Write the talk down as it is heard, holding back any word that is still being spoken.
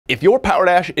If your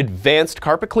PowerDash Advanced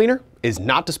carpet cleaner is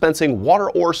not dispensing water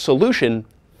or solution,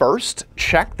 first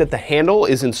check that the handle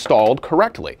is installed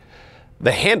correctly.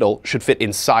 The handle should fit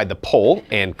inside the pole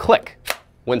and click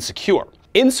when secure.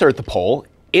 Insert the pole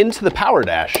into the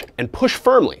PowerDash and push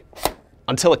firmly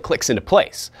until it clicks into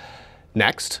place.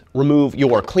 Next, remove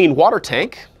your clean water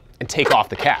tank and take off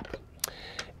the cap.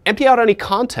 Empty out any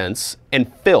contents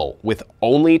and fill with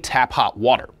only tap hot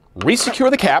water.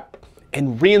 Resecure the cap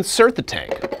and reinsert the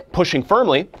tank, pushing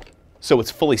firmly so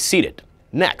it's fully seated.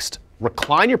 Next,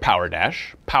 recline your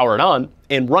PowerDash, power it on,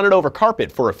 and run it over carpet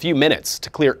for a few minutes to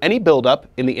clear any buildup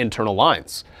in the internal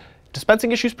lines. If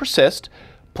dispensing issues persist,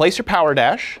 place your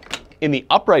PowerDash in the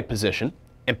upright position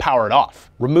and power it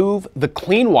off. Remove the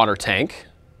clean water tank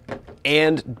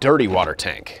and dirty water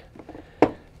tank.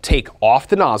 Take off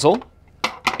the nozzle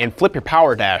and flip your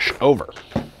PowerDash over.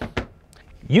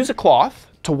 Use a cloth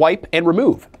to wipe and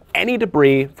remove any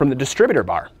debris from the distributor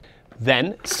bar.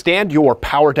 Then stand your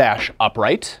PowerDash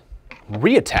upright,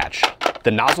 reattach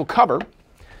the nozzle cover,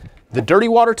 the dirty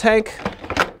water tank,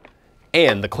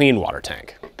 and the clean water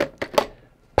tank.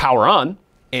 Power on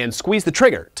and squeeze the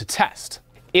trigger to test.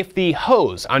 If the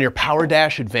hose on your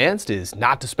PowerDash Advanced is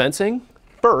not dispensing,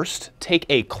 first take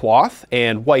a cloth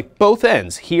and wipe both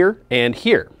ends here and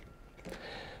here.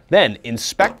 Then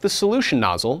inspect the solution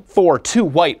nozzle for 2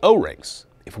 white O-rings.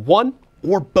 If one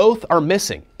or both are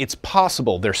missing, it's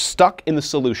possible they're stuck in the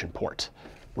solution port.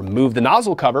 Remove the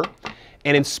nozzle cover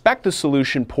and inspect the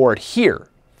solution port here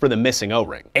for the missing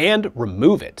O-ring and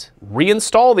remove it.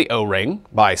 Reinstall the O-ring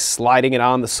by sliding it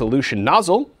on the solution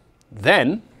nozzle,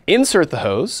 then insert the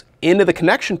hose into the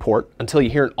connection port until you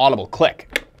hear an audible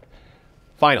click.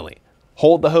 Finally,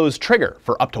 hold the hose trigger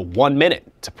for up to 1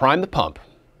 minute to prime the pump.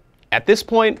 At this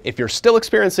point, if you're still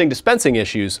experiencing dispensing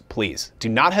issues, please do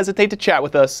not hesitate to chat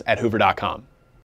with us at Hoover.com.